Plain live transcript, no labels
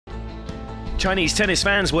Chinese tennis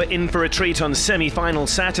fans were in for a treat on semi-final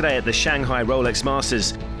Saturday at the Shanghai Rolex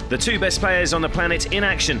Masters. The two best players on the planet in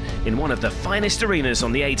action in one of the finest arenas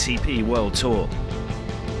on the ATP World Tour.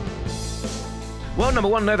 World number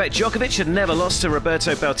one Novak Djokovic had never lost to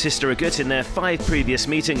Roberto Bautista Agut in their 5 previous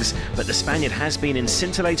meetings, but the Spaniard has been in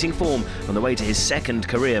scintillating form on the way to his second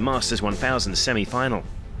career Masters 1000 semi-final.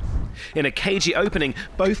 In a cagey opening,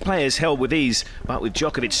 both players held with ease, but with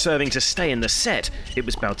Djokovic serving to stay in the set, it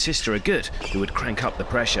was Bautista Agut who would crank up the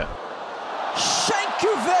pressure. Thank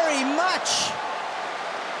you very much!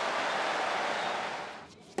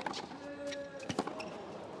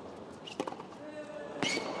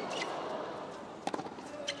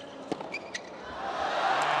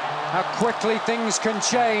 How quickly things can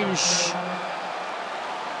change.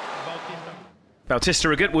 Bautista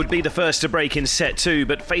Agut would be the first to break in set 2,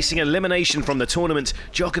 but facing elimination from the tournament,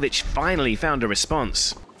 Djokovic finally found a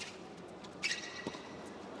response.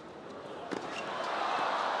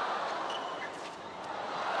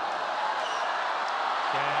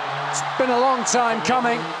 It's been a long time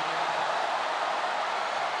coming.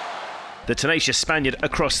 The tenacious Spaniard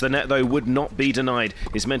across the net, though, would not be denied,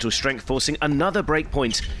 his mental strength forcing another break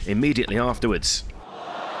point immediately afterwards.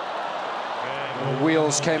 The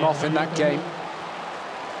wheels came off in that game.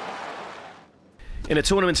 In a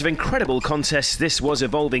tournament of incredible contests, this was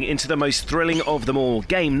evolving into the most thrilling of them all.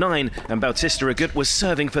 Game 9, and Bautista Agut was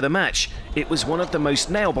serving for the match. It was one of the most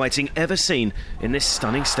nail-biting ever seen in this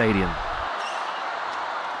stunning stadium.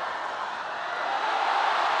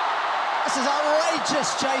 This is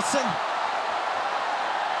outrageous, Jason.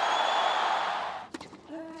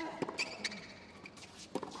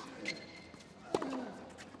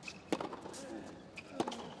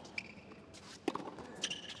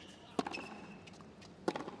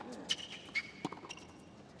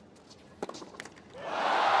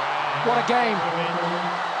 What a game.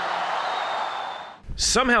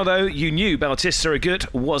 Somehow, though, you knew Bautista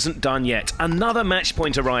Agut wasn't done yet. Another match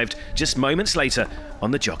point arrived just moments later on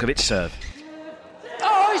the Djokovic serve.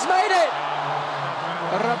 Oh, he's made it!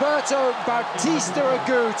 Roberto Bautista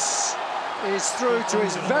Agut is through to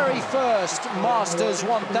his very first Masters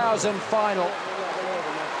 1000 final.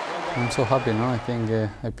 I'm so happy now. I think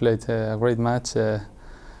I played a great match.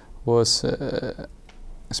 Was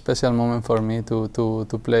a special moment for me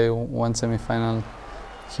to play one semi-final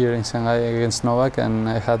here in Shanghai against Novak, and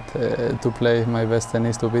I had to play my best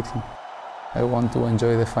tennis to beat him. I want to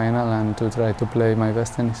enjoy the final and to try to play my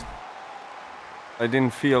best tennis. I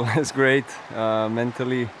didn't feel as great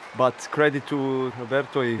mentally, but credit to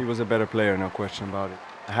Roberto, he was a better player, no question about it.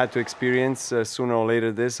 I had to experience sooner or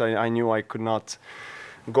later this. I knew I could not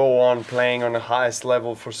go on playing on the highest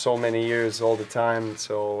level for so many years all the time,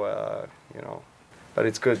 so you know. But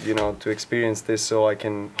it's good, you know, to experience this so I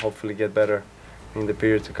can hopefully get better in the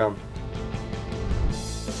period to come.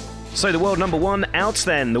 So the world number one out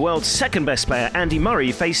then. The world's second best player, Andy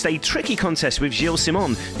Murray, faced a tricky contest with Gilles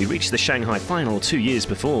Simon, who reached the Shanghai final 2 years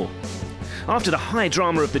before. After the high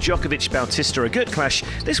drama of the Djokovic-Bautista Agut clash,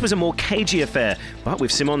 this was a more cagey affair, but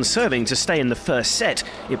with Simon serving to stay in the first set,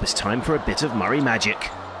 it was time for a bit of Murray magic.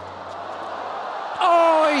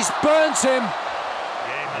 Oh, he's burnt him!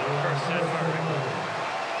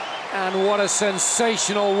 And what a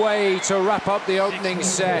sensational way to wrap up the opening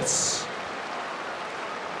set.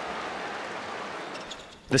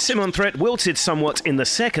 The Simon threat wilted somewhat in the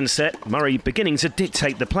second set, Murray beginning to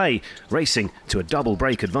dictate the play, racing to a double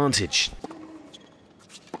break advantage.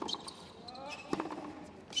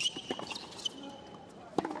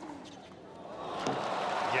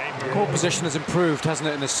 Court position has improved, hasn't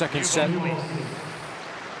it, in the second set?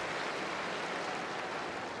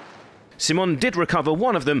 Simon did recover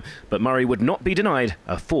one of them, but Murray would not be denied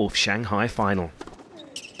a 4th Shanghai final.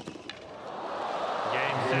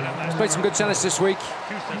 He's played some good tennis this week.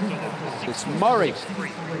 It's Murray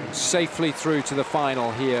safely through to the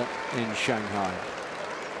final here in Shanghai.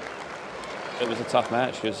 It was a tough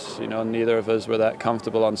match because, you know, neither of us were that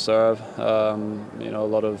comfortable on serve. You know, a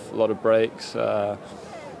lot of breaks.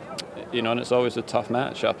 You know, and it's always a tough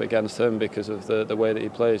match up against him because of the way that he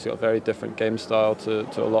plays. He's got a very different game style to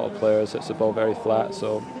a lot of players. It's the ball very flat,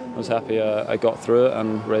 so I was happy I got through it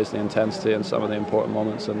and raised the intensity in some of the important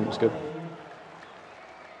moments, and it was good.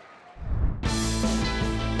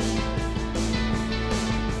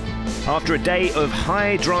 After a day of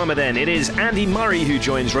high drama then, it is Andy Murray who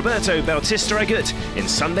joins Roberto Bautista Agut in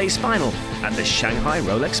Sunday's final at the Shanghai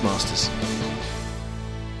Rolex Masters.